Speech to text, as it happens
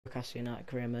Newcastle United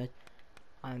career mode.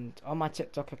 And on my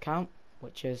TikTok account,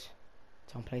 which is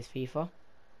Tom Plays FIFA,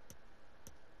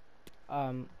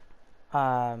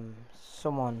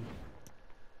 someone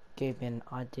gave me an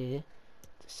idea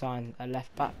to sign a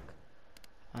left back,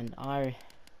 and I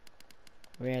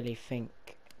really think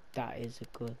that is a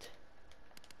good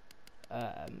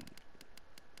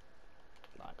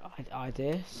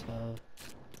idea. So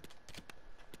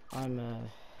I'm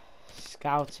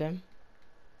scouting,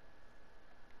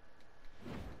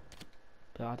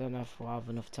 but I don't know if we'll have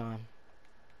enough time.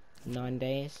 9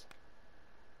 days.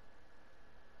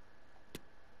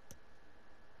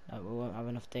 No, we won't have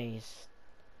enough days,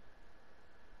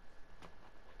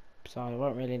 so I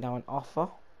won't really know an offer.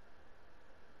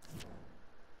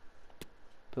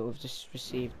 But we've just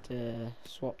received a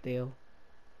swap deal.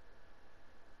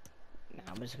 Nah,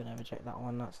 I'm just gonna reject that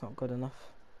one. That's not good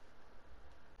enough.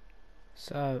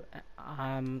 So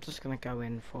I'm just gonna go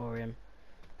in for him.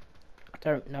 I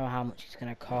don't know how much he's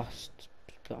gonna cost,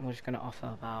 but I'm just gonna offer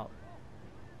about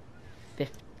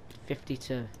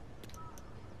 52.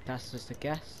 That's just a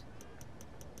guess.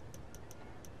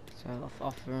 So I'll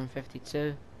offer him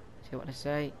 52. See what they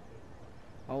say.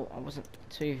 Oh, I wasn't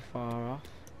too far off.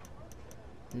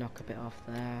 Knock a bit off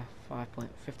there.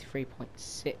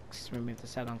 53.6. Remove the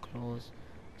sell-on clause.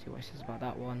 See what it says about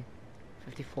that one.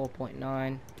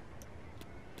 54.9.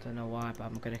 Don't know why, but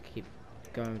I'm gonna keep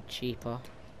going cheaper.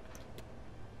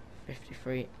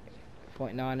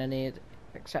 53.9, and he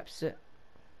accepts it.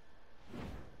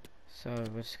 So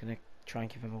we're just gonna try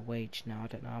and give him a wage now. I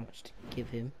don't know how much to give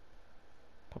him.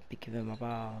 Probably give him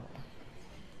about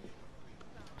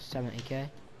 70k.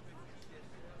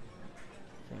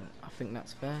 I think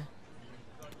that's fair.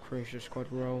 Crucial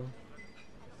squad role.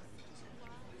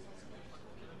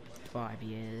 5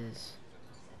 years.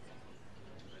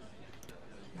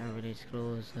 No release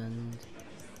clause and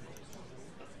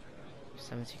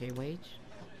 70k wage.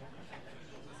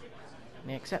 And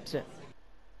he accepts it.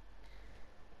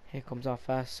 Here comes our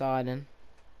first signing.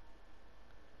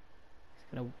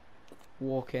 He's gonna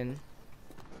walk in.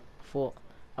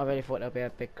 I really thought there'd be a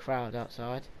big crowd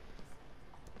outside,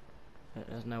 but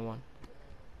there's no one.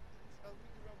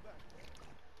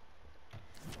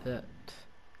 But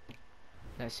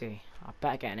let's see. I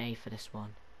better get an A for this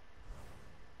one.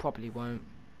 Probably won't.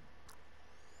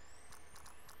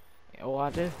 Oh, I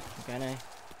do. I get an A.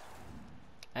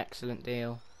 Excellent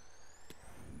deal.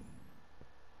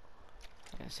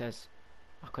 It says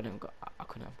I couldn't have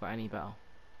got any better.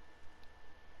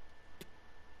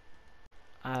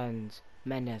 And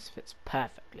Mendes fits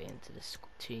perfectly into this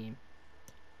team,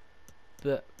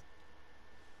 but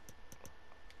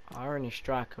our only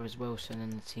striker is Wilson in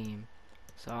the team,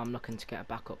 so I'm looking to get a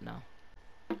backup now.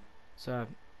 So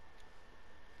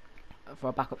for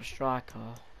a backup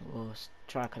striker, or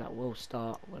striker that will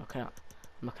start, I'm looking at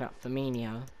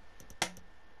Firmino,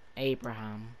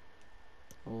 Abraham,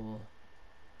 or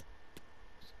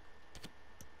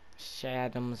Shea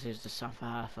Adams, who's the South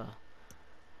Halfer,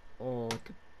 or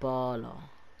Dybala.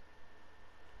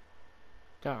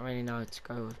 Don't really know what to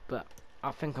go with, but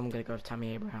I think I'm gonna go with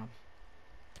Tammy Abraham.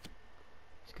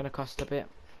 It's gonna cost a bit,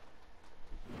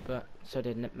 but so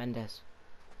did Mendes.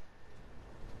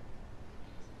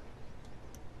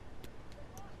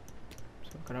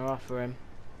 So I'm gonna offer him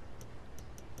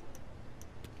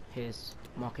his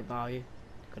market value.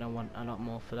 Gonna want a lot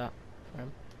more for that for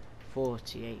him.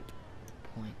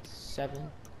 48.7.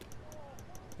 I'm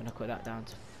gonna cut that down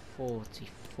to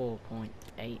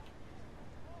 44.8.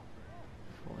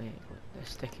 48, but they're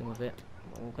sticking with it.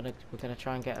 We're gonna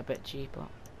try and get a bit cheaper.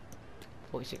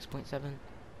 46.7.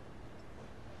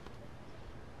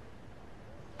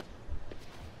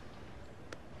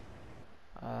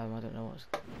 I don't know what's.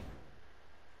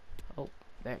 Oh,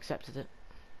 they accepted it.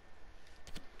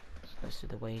 Let's do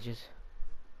the wages.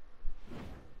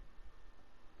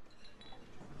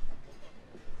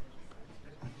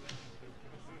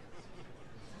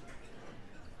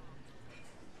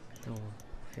 Oh,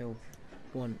 he'll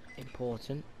want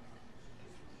important.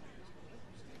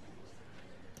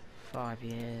 5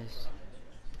 years.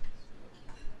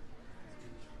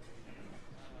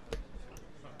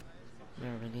 No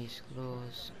release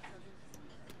clause.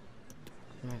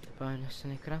 Remove the bonus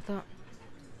and he can have that.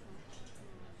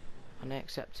 And I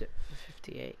accept it for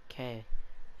 58k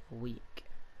a week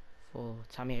for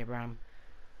Tammy Abraham.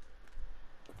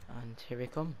 And here he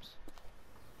comes.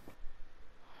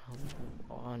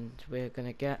 And we're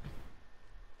gonna get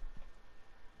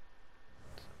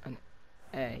an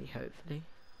A, hopefully.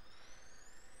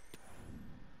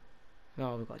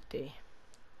 No, we got a D.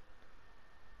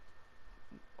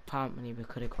 Apparently we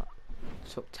could have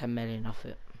took 10 million off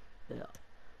it, but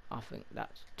I think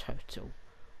that's total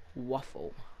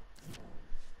waffle.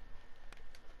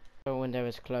 The window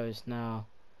is closed now.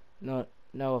 No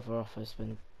other offers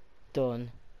been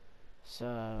done.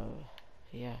 So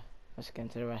yeah, let's get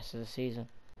into the rest of the season.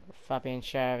 Fabian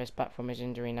Schär is back from his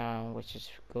injury now, which is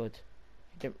good.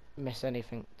 He didn't miss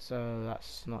anything, so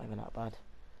that's not even that bad.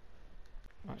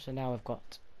 Right, so now we've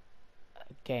got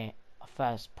a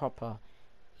first proper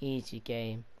easy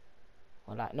game.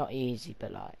 Well, like, not easy,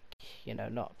 but like, you know,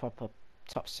 not a proper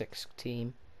top 6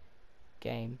 team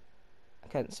game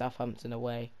against Southampton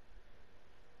away.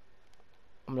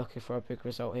 I'm looking for a big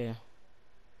result here,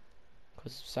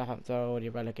 because Southampton are already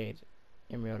relegated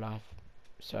in real life.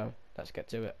 So let's get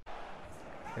to it.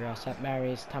 We are St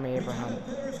Mary's, Tammy Abraham.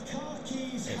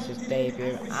 It's his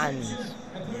debut, and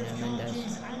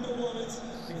Mendes.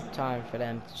 It's time for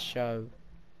them to show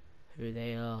who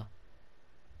they are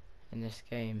in this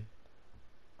game.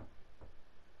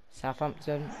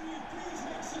 Southampton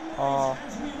are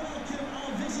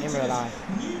in real life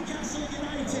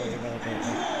already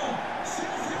relegated.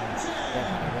 They've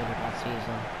had a really bad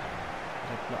season.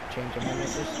 They've not changed their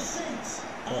managers,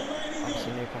 but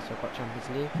obviously Newcastle got Champions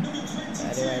League.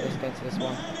 But anyway, let's get into this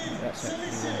one. Let's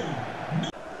hopefully win.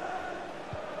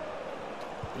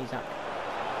 He's up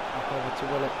over to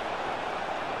Willock.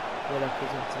 Willock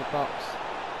is into the box.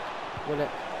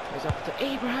 Willock goes up to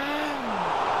Abraham.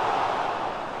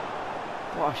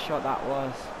 What a shot that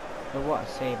was. But what a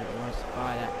save it was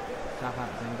by that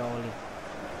Southampton goalie.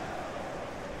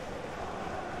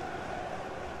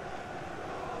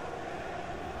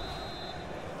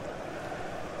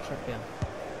 Trippier.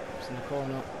 It's in the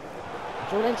corner.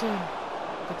 Joelinton.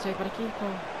 Good save by the keeper.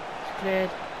 It's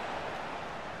cleared.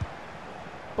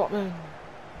 Botman.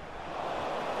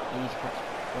 He's catch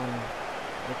from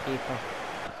the keeper.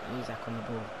 Isaac on the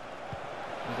ball.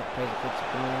 Isaac plays it good to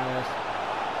Canales.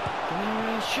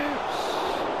 Canales shoots!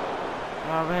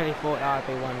 Oh, I really thought that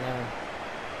would be 1-0.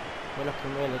 We're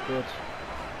looking really good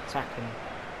attacking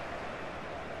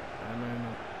at the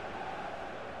moment.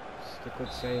 It's a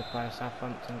good save by a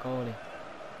Southampton goalie.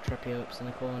 Trippier ups in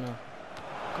the corner.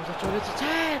 Goes up to its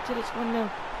head till it's 1-0.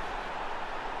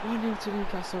 1-0 to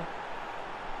Newcastle.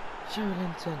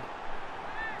 Joelinton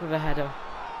with a header.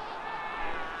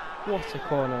 What a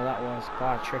corner that was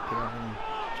by Trippier, and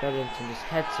Joelinton just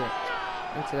heads it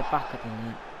into the back of the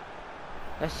net.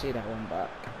 Let's see that one back.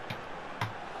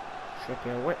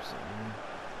 Trippier whips it in.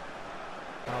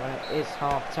 Oh, it is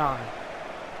half time.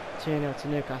 2-0 to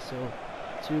Newcastle.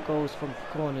 2 goals from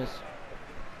corners.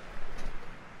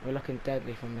 We're looking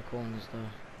deadly from the corners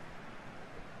though.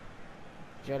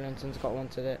 Joelinton's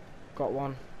got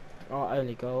one. Our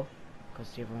only goal,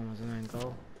 because the other one was an own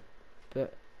goal.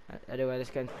 But anyway, let's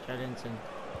get into Joelinton.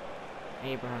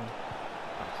 Abraham.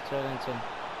 Back to Joelinton.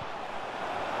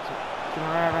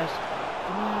 Guimaraes.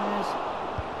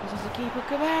 This is the keeper.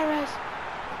 Guimaraes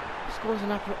scores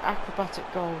an acrobatic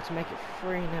goal to make it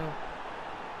 3-0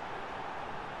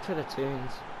 to the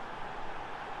Toons.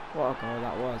 What a goal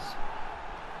that was.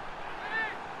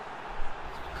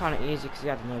 Kind of easy because he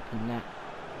had an open net.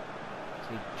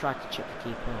 So he tried to chip the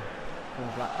keeper.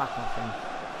 Comes back off him.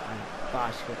 And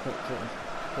bicycle hooked it and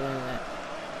put in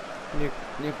there.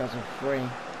 Newcastle 3.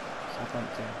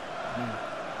 Southampton.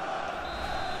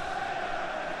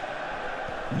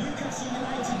 Newcastle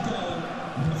United goal,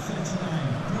 number 39,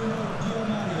 Bruno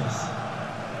Marius.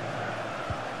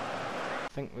 I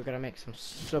think we're going to make some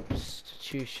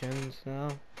substitutions now.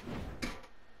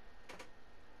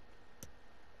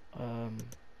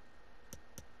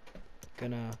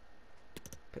 Gonna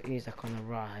put Isaac on the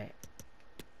right.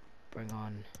 Bring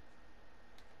on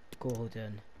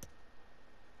Gordon.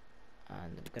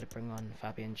 And I'm going to bring on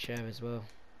Fabian Schär as well.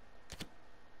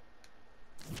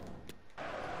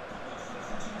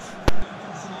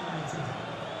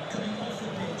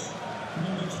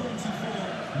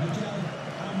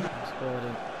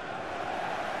 Gordon.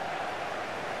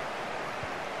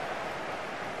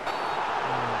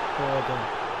 Oh, Gordon.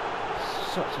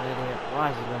 Such an idiot.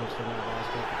 Why is he going to that? He's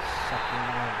going to get second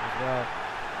now as well.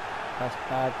 That's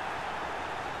bad.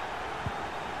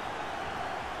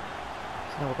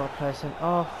 So now we've got to play him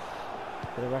off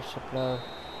for the rest of blow.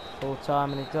 Full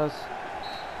time, and he does.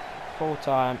 Full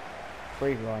time.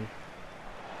 3-1.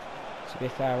 To be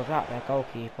fair, without their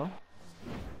goalkeeper.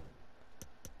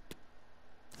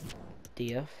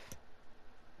 Diouf.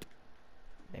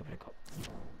 They would have got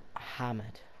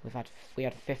hammered. We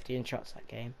had 15 shots that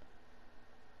game.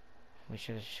 We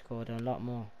should have scored a lot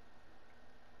more.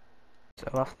 So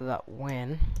after that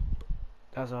win,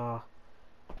 that was our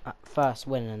first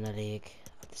win in the league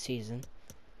of the season.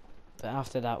 But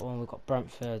after that one, we got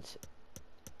Brentford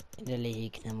in the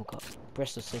league, and then we've got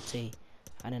Bristol City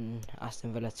and then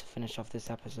Aston Villa to finish off this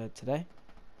episode today.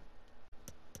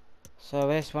 So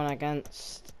this one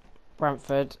against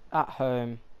Brentford at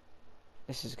home.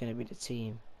 This is going to be the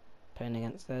team playing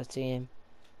against their team.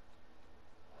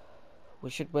 We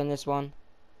should win this one,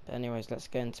 but anyways, let's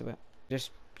get into it.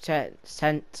 Just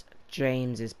sent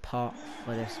James's pot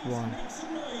for this one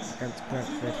against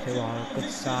Brentford, who are a good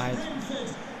side.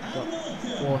 Got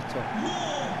quarter to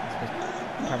the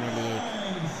Premier League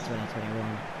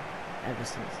 2021. Ever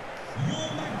since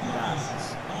that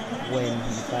win in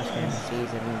the first game of the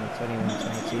season, in the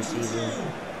 21-22 season,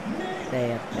 they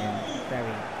have been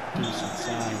very decent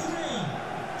side.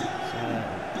 So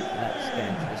let's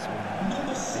get into this one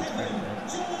against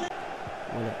Brentford.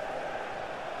 Will it?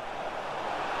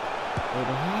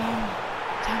 Abraham,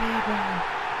 Tammy Abraham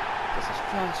gets his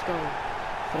first goal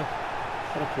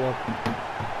for the club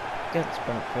against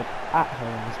Brentford at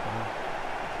home as well.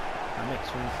 That makes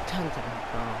him 10 to 1.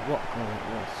 What goal it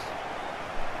was!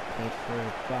 Played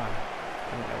through by, I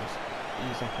think that was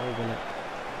Isaac Overlook.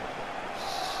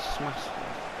 Smashed it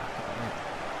back of the net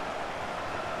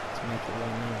to make it 1-0.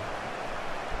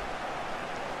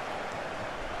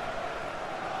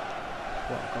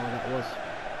 What a goal that was!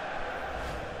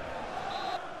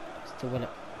 To win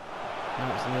it. Now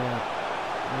it's Nuno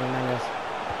Mendes.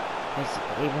 It's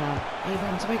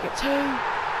Abraham to make it 2,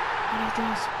 and he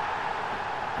does.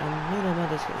 And Nuno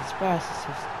Mendes gets his first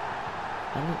assist,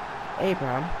 and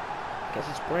Abraham gets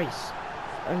his brace.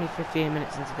 Only 15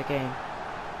 minutes into the game.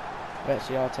 We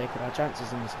actually are taking our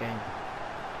chances in this game.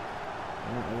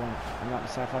 And that was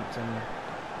Southampton.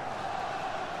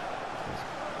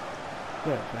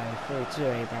 Good play,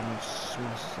 3-2. Abraham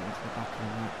smashes it into the back of the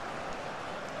net.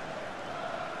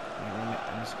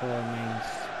 And the score remains,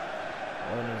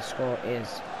 or the score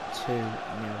is 2-0.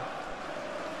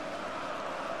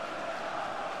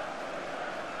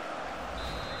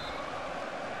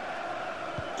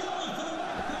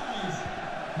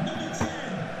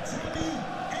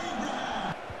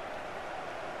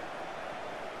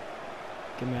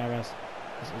 Gimenez,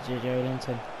 this is Joe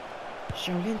Linton.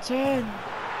 Joe Linton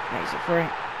makes it 3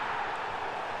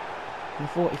 in the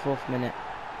 44th minute.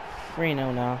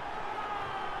 3-0 now.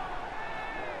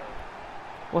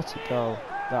 What a goal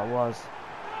that was.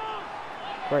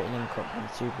 Great link up with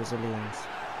the 2 Brazilians.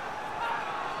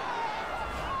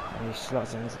 And he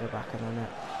slots it into the back of the net.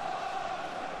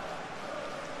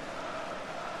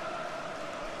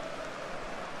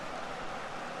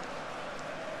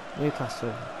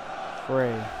 Newcastle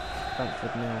 3,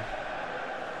 Brentford 0.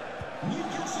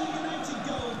 Newcastle United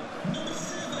goal, number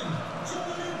 7,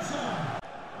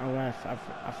 Joe.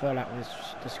 I feel like we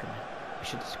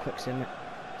should just quick sim it.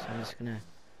 So I'm just gonna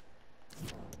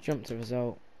jump to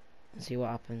result and see what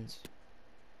happens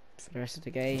for the rest of the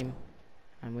game,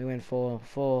 and we win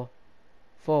 4-1.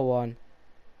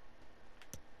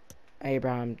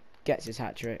 Abraham gets his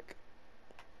hat-trick,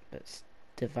 but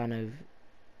Stevanovic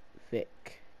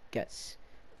gets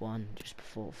one just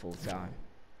before full time.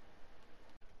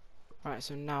 Right,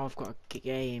 so now I've got a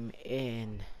game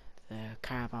in the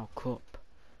Carabao Cup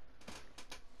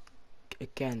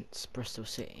against Bristol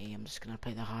City. I'm just going to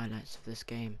play the highlights of this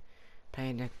game.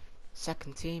 Playing the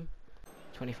second team,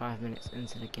 25 minutes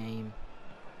into the game.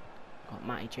 Got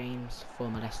Matty James,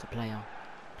 former Leicester player,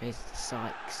 plays to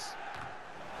Sykes.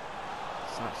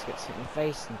 Sykes gets hit in the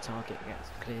face and Target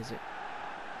clears it.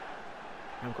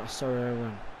 And I've got a solo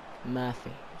run.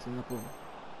 Murphy is on the ball.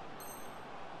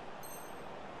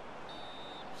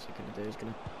 What's he going to do? He's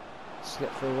going to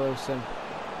slip through Wilson.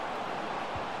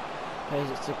 Plays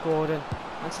it to Gordon.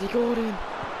 Anthony Gordon!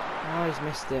 Oh, he's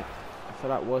missed it. I feel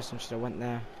like Wilson should have went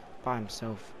there by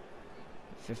himself.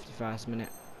 51st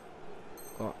minute.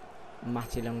 Got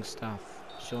Matty Longstaff,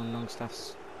 Sean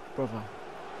Longstaff's brother.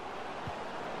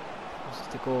 This is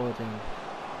to Gordon.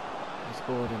 There's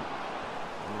Gordon.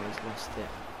 Oh, he's lost it.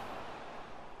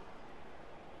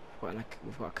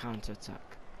 We've got a counter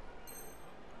attack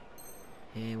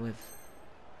here with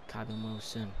Calvin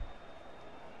Wilson.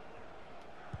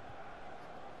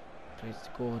 Plays to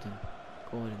Gordon.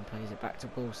 Gordon plays it back to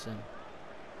Wilson.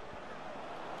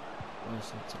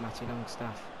 Wilson to Matty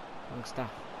Longstaff.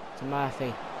 Longstaff to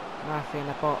Murphy. Murphy in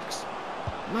the box.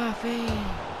 Murphy!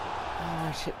 Oh,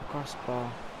 he's hit the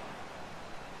crossbar.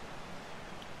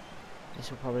 This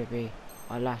will probably be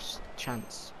our last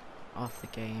chance of the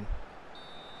game.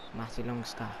 Matty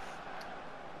Longstaff.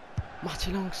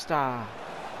 Matty Longstaff!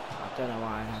 I don't know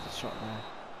why I had a shot there.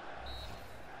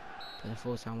 But the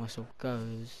full-time whistle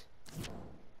goes.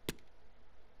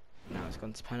 Now it's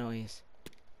gone to penalties.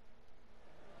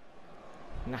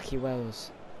 Naki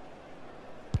Wells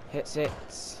Hits it,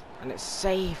 and it's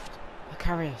saved by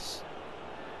Karius.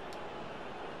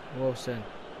 Wilson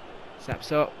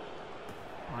steps up,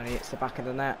 and he hits the back of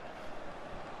the net.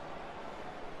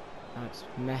 Now it's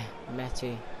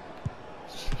Meti.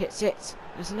 Hits it.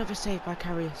 There's another save by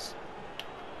Karius.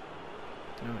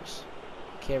 Now it's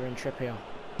Kieran Trippier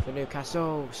for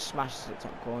Newcastle. Smashes it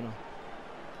top corner.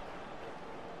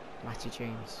 Matty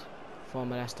James,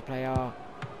 former Leicester player.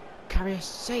 Karius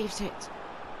saves it.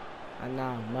 And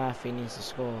now Murphy needs to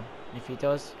score. And if he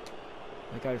does,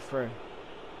 we go through.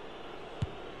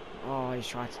 Oh, he's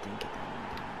tried to dink it down.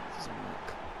 It doesn't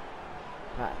work.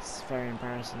 That's very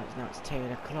embarrassing. Now it's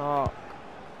Taylor Clark.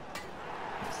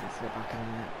 It's into the back of the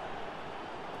net.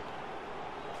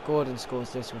 If Gordon scores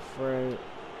this, we're through.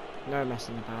 No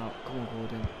messing about. Come on,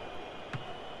 Gordon.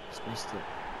 Just missed it.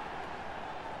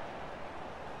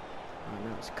 Right,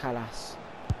 now it's Callas.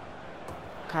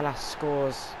 Callas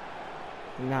scores.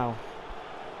 Now,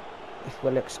 if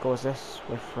Willock scores this,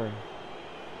 we're through.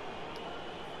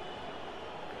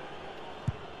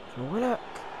 For Willock,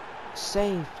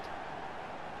 saved.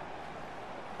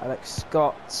 Alex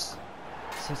Scott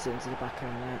sets it into the back of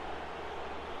the net.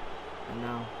 And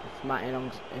now,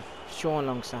 if Sean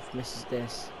Longstaff misses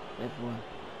this, they've won.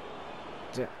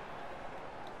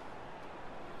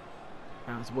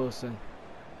 Now it's Wilson.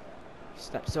 He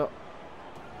steps up.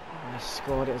 And he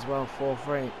scored it as well,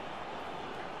 4-3.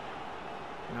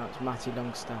 Now it's Matty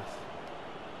Longstaff.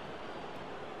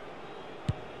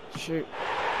 Shoot.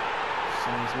 So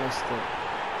he's missed it.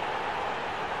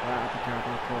 Right at the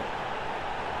Carabao Cup.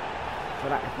 For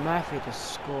that, if Murphy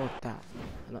just scored that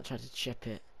and not tried to chip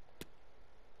it,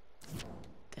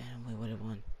 then we would have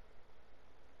won.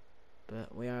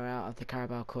 But we are out of the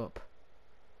Carabao Cup.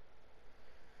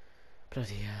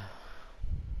 Bloody hell.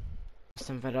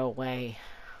 Aston Villa away.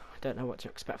 I don't know what to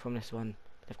expect from this one.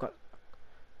 They've got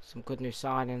some good new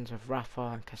signings with Rafa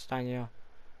and Castagna.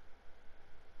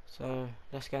 So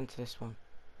let's get into this one.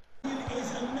 I'm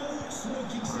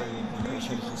pretty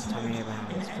sure this is Tammy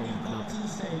Abraham's former club.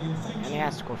 And he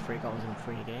has scored 3 goals in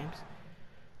 3 games.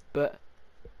 But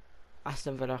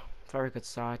Aston Villa, very good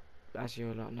side. As you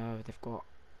all know, they've got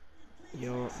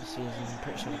Europe this season. I'm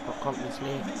pretty sure they've got Conference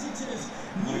League.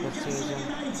 Very good season.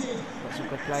 Got some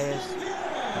good players.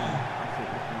 I think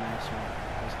we can manage to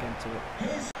let's get into it.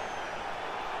 Here's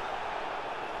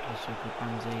Jacob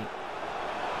Ramsey.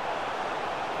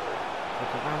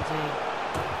 Jacob Ramsey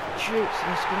shoots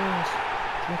and he scores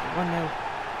to make it 1-0.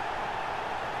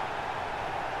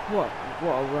 What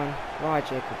a run by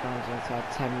Jacob Ramsey inside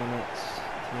 10 minutes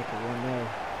to make it 1-0.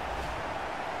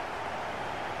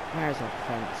 Where's our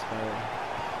defence going?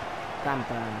 Dan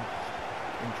Burn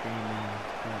in training,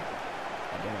 but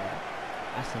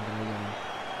Aston Villa,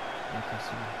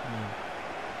 Newcastle,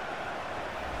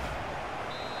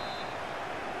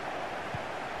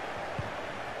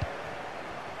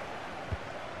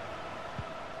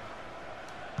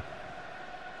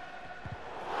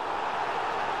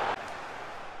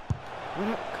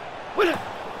 Willock!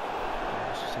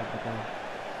 Let's just have the goal.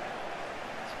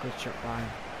 It's a good shot by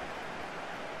him.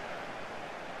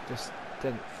 Just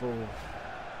didn't fall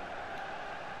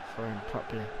for him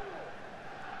properly.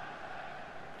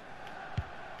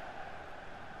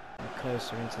 We're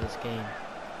closer into this game.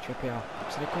 Trippier up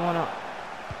to the corner.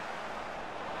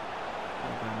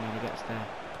 Abraham nearly gets there.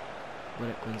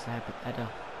 Willock wins the header.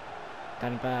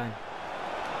 Dan Burn.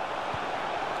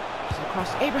 Just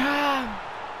across. Abraham!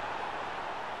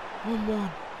 1-1.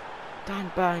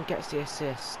 Dan Burn gets the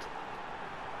assist.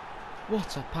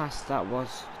 What a pass that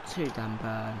was to Dan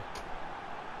Burn.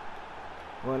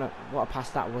 Well, what a pass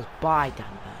that was by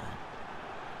Dan Burn.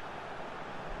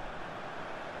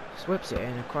 Just whips it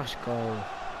in, across goal.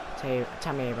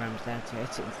 Tammy Abraham's there to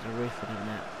hit it into the roof of the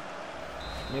net.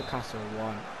 Newcastle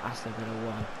 1, Aston Villa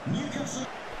 1. Newcastle.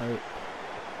 Pope.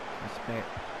 That's a bit.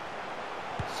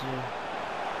 So,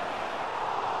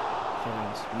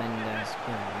 Mendes,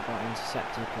 got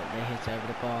intercepted, but they hit over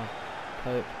the bar.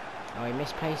 Pope. Oh, he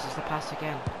misplaces the pass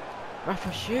again.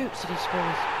 Rafa shoots and he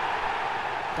scores.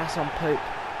 That's on Pope.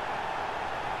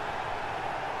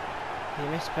 He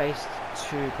misplaced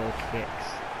 2 goal kicks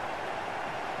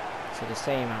to the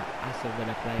same Aston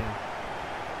Villa player.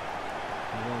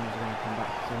 And one was going to come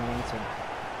back to Linton.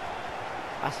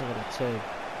 Aston Villa 2.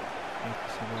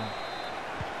 Newcastle 1.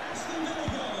 Aston Villa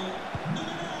goal,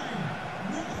 number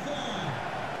 9, Rafa.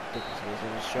 Dickinson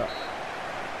in a shot.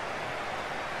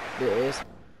 It is.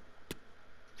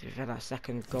 To be fair, that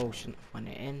second goal shouldn't have went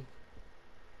it in.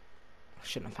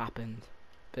 Shouldn't have happened.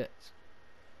 But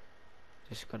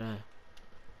just gotta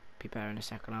be better in the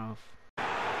second half.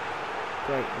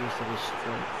 Great use of his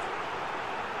strength.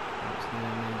 That's Nuno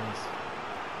Mendes.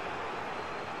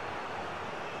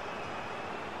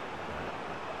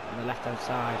 on the left hand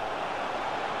side.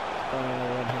 It's going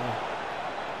on in here.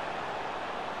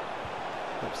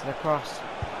 Looks to the cross.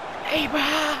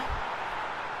 Abraham!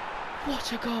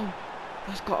 What a goal!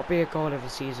 That's got to be a goal of the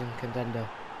season contender.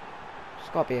 It's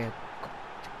got to be a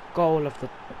goal of the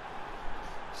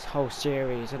whole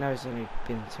series. I know it's only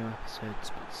been 2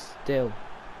 episodes, but still,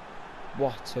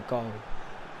 what a goal!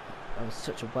 That was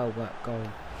such a well worked goal.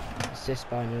 Assist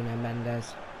by Nuno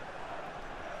Mendes.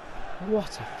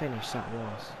 What a finish that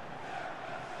was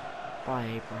by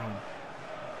Abraham.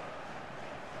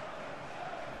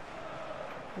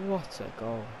 What a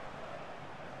goal.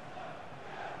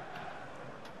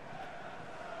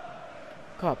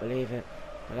 Can't believe it.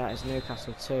 But that is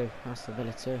Newcastle 2. That's the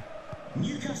Villa 2.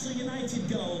 Newcastle United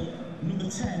goal, number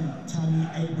 10, Tammy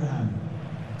Abraham.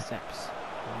 Steps.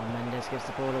 Mendes gives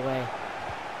the ball away.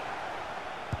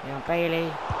 Leon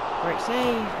Bailey. Great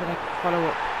save. But a follow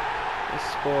up is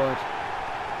scored.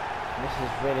 This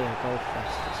is really a goal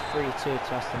fest. It's 3-2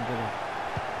 to Aston Villa.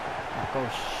 That goal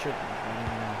shouldn't have been in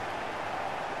there.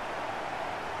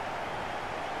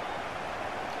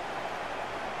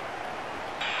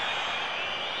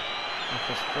 Off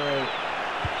is free.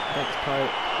 Next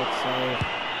Pope. Good save.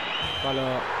 Follow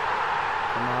up.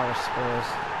 Kamara scores.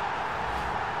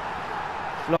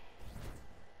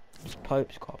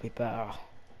 Pope's got to be better.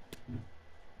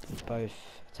 Both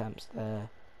attempts there.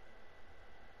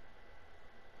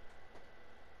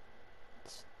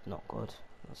 It's not good.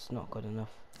 It's not good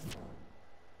enough. If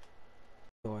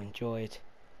you enjoyed,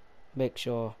 make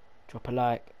sure drop a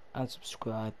like and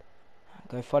subscribe.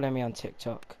 Go follow me on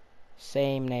TikTok.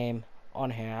 Same name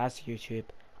on here as YouTube,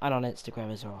 and on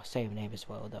Instagram as well. Same name as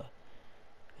well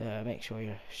though. Make sure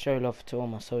you show love to all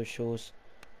my socials,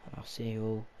 and I'll see you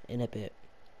all in a bit.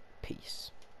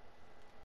 Peace.